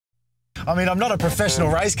I mean, I'm not a professional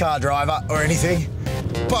race car driver or anything,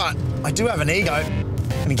 but I do have an ego.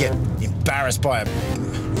 I'm gonna get embarrassed by a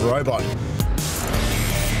robot.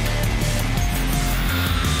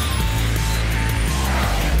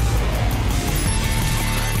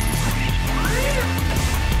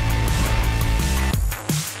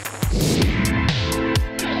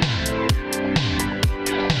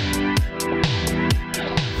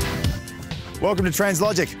 Welcome to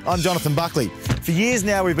Translogic. I'm Jonathon Buckley. For years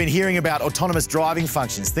now, we've been hearing about autonomous driving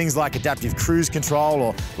functions, things like adaptive cruise control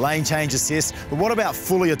or lane change assist. But what about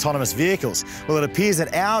fully autonomous vehicles? Well, it appears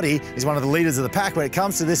that Audi is one of the leaders of the pack when it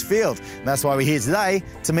comes to this field. And that's why we're here today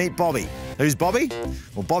to meet Bobby. Who's Bobby?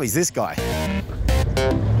 Well, Bobby's this guy.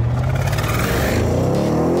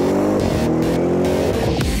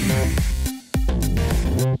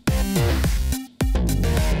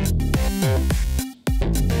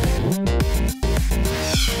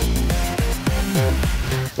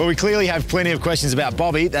 Well, we clearly have plenty of questions about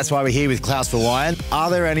Bobby. That's why we're here with Klaus Verweijen. Are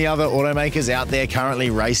there any other automakers out there currently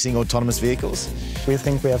racing autonomous vehicles? We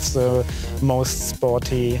think we have the most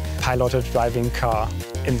sporty piloted driving car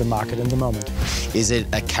in the market in the moment. Is it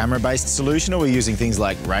a camera-based solution, or are we using things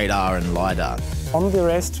like radar and LiDAR? On the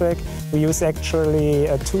racetrack, we use actually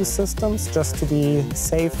two systems just to be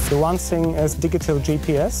safe. The one thing is digital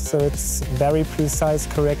GPS, so it's very precise,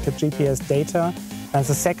 corrected GPS data. And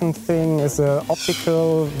the second thing is an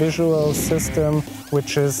optical visual system,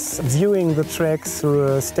 which is viewing the track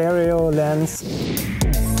through a stereo lens.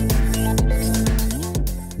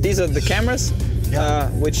 These are the cameras,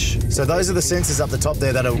 So those are the sensors up the top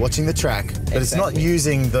there that are watching the track, but It's not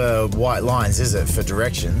using the white lines, is it, for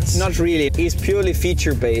directions? Not really. It's purely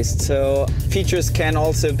feature-based, so features can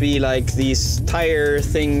also be like these tire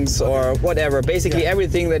things or whatever. Basically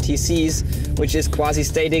everything that he sees, which is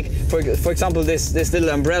quasi-static. For example, this little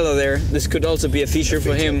umbrella there, this could also be a feature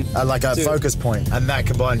for him. Like a focus point, and that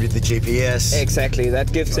combined with the GPS. Exactly,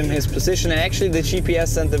 that gives him his position, and actually the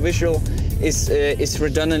GPS and the visual is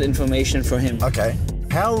redundant information for him. Okay.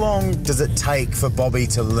 How long does it take for Bobby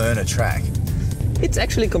to learn a track? It's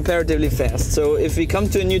actually comparatively fast. So if we come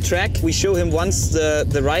to a new track, we show him once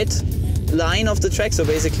the right line of the track. So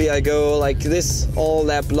basically I go like this all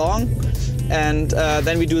lap long, and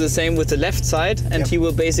then we do the same with the left side, and he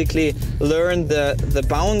will basically learn the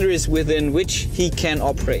boundaries within which he can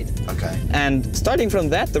operate. Okay. And starting from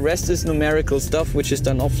that, the rest is numerical stuff, which is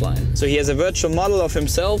done offline. So he has a virtual model of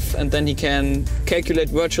himself, and then he can calculate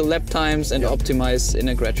virtual lap times and optimize in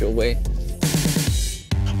a gradual way.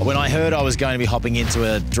 When I heard I was going to be hopping into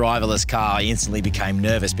a driverless car, I instantly became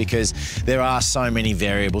nervous because there are so many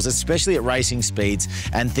variables, especially at racing speeds,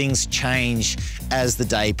 and things change as the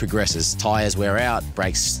day progresses. Tyres wear out,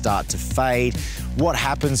 brakes start to fade. What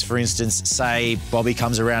happens, for instance, say Bobby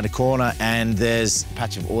comes around a corner and there's a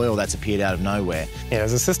patch of oil that's appeared out of nowhere? Yeah,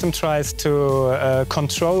 the system tries to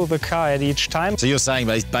control the car at each time. So you're saying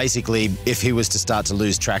basically if he was to start to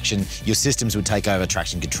lose traction, your systems would take over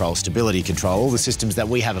traction control, stability control, all the systems that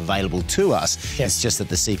we have available to us. Yes. It's just that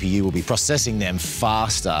the CPU will be processing them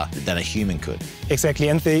faster than a human could. Exactly,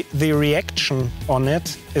 and the reaction on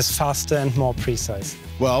it is faster and more precise.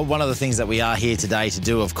 Well, one of the things that we are here today to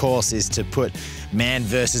do, of course, is to put man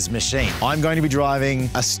versus machine. I'm going to be driving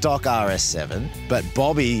a stock RS7, but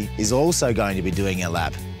Bobby is also going to be doing a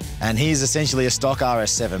lap. And he's essentially a stock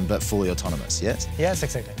RS7, but fully autonomous, yes? Yes,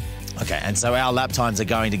 exactly. Okay, and so our lap times are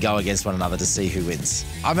going to go against one another to see who wins.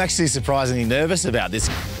 I'm actually surprisingly nervous about this.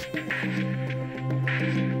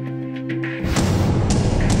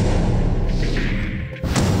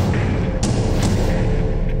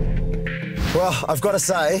 Well, I've got to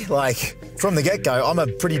say, like, from the get-go, I'm a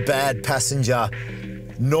pretty bad passenger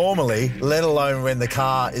normally, let alone when the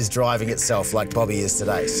car is driving itself like Bobby is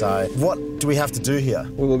today. So what do we have to do here?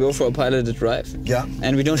 We will go for a piloted drive. Yeah.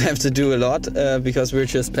 And we don't have to do a lot because we're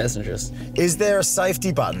just passengers. Is there a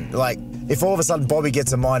safety button? Like, if all of a sudden Bobby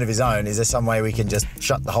gets a mind of his own, is there some way we can just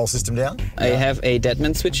shut the whole system down? I have a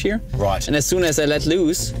deadman switch here. Right. And as soon as I let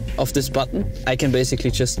loose of this button, I can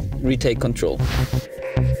basically just retake control.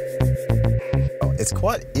 It's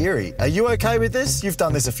quite eerie. Are you okay with this? You've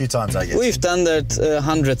done this a few times, I guess. We've done that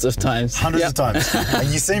hundreds of times. Hundreds of times. And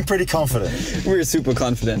you seem pretty confident. We're super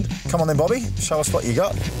confident. Come on then, Bobby. Show us what you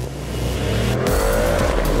got.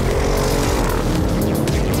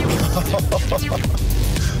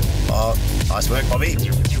 Oh, nice work, Bobby.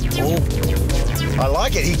 Oh, I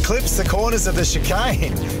like it. He clips the corners of the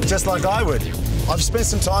chicane, just like I would. I've spent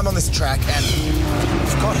some time on this track, and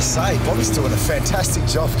I've got to say, Bobby's doing a fantastic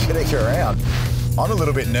job getting around. I'm a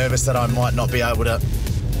little bit nervous that I might not be able to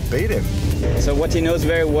beat him. So what he knows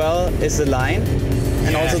very well is the line.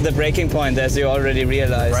 And also the braking point, as you already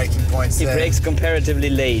realized. Braking points He there. brakes comparatively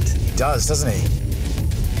late. He does, doesn't he?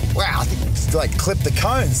 Wow, I think he's like clipped the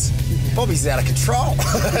cones. Bobby's out of control.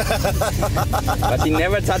 But he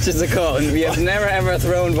never touches the cone. We have never ever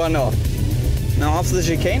thrown one off. Now after the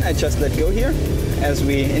chicane, I just let go here, as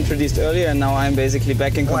we introduced earlier, and now I'm basically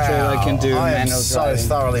back in control. Wow, I can do I am manual so driving.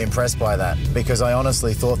 thoroughly impressed by that, because I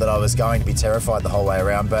honestly thought that I was going to be terrified the whole way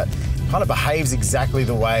around, but kind of behaves exactly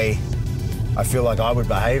the way I feel like I would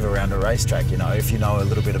behave around a racetrack, you know, if you know a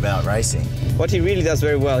little bit about racing. What he really does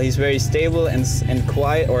very well, he's very stable and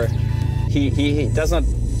quiet, or he does not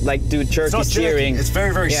like do jerky steering. It's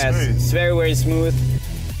very, very smooth. It's very, very smooth.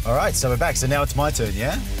 All right, so we're back. So now it's my turn,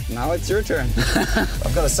 yeah? Now it's your turn.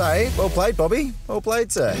 I've got to say, well played, Bobby. Well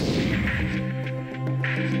played, sir.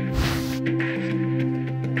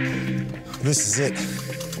 This is it.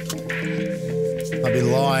 I'd be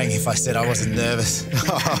lying if I said I wasn't nervous.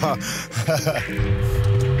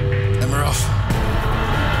 And we're off.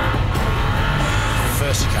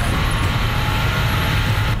 First chicane.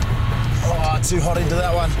 Oh, too hot into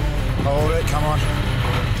that one. Hold it, come on.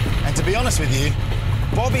 And to be honest with you,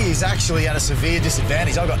 Bobby is actually at a severe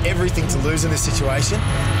disadvantage. I've got everything to lose in this situation.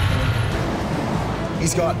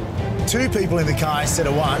 He's got 2 people in the car instead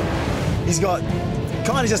of 1. He's got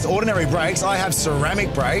kind of just ordinary brakes. I have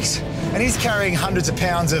ceramic brakes, and he's carrying hundreds of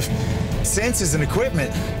pounds of sensors and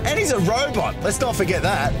equipment. And he's a robot. Let's not forget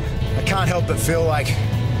that. I can't help but feel like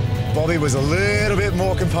Bobby was a little bit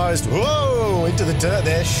more composed. Whoa, into the dirt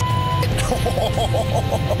there.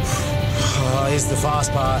 Oh, here's the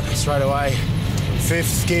fast part, straight away.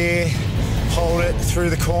 5th gear, hold it through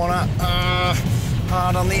the corner.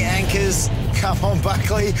 Hard on the anchors. Come on,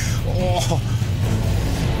 Buckley. Oh,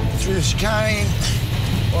 through the chicane.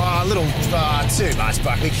 Oh, a little too much,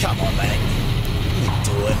 Buckley. Come on, man. What are you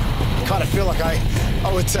doing? I kind of feel like I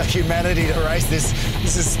owe it to humanity to race this.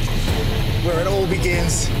 This is where it all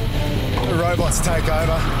begins. The robots take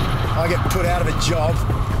over. I get put out of a job,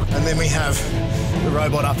 and then we have the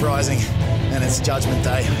robot uprising, and it's Judgment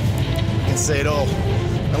Day. You can see it all,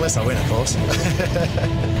 unless I win, of course.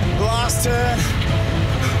 Last turn.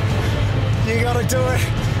 You gotta do it.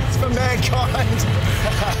 It's for mankind.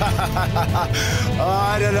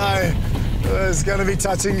 I don't know. It's gonna be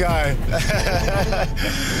touch and go.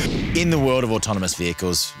 In the world of autonomous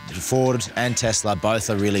vehicles, Ford and Tesla both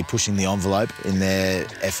are really pushing the envelope in their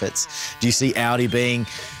efforts. Do you see Audi being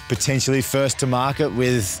potentially first to market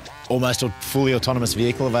with almost a fully autonomous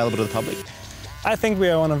vehicle available to the public? I think we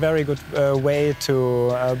are on a very good way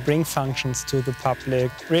to bring functions to the public.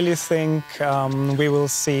 Really think we will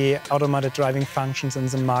see automated driving functions in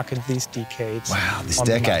the market these decades. Wow, this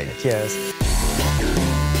decade? Yes.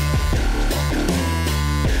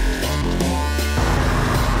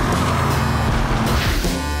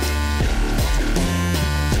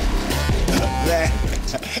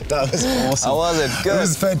 That was awesome. How was it? Good. It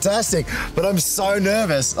was fantastic, but I'm so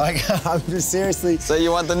nervous. Like, I'm just seriously... So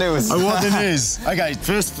you want the news? I want the news. Okay,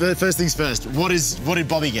 first things first. What did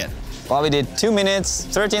Bobby get? Bobby did 2 minutes,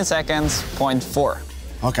 13 seconds, 0.4.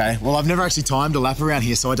 Okay, well, I've never actually timed a lap around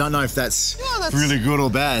here, so I don't know if that's really good or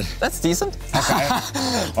bad. That's decent. Okay.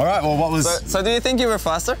 All right, well, what was... So do you think you were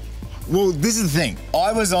faster? Well, this is the thing.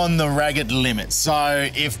 I was on the ragged limit, so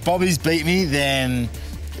if Bobby's beat me, then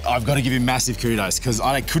I've got to give him massive kudos, because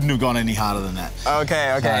I couldn't have gone any harder than that.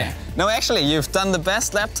 Okay, okay. No, actually, you've done the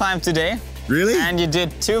best lap time today. Really? And you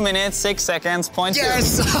did 2 minutes, 6 seconds, 0.2.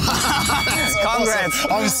 Yes! Congrats.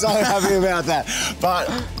 Awesome. I'm so happy about that. But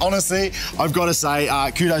honestly, I've got to say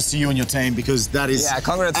kudos to you and your team, because that is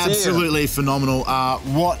absolutely phenomenal.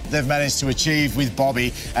 What they've managed to achieve with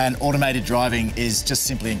Bobby and automated driving is just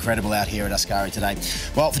simply incredible out here at Ascari today.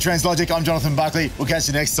 Well, for Translogic, I'm Jonathon Buckley. We'll catch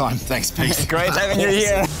you next time. Thanks, Pete. Great having you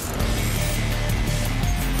here.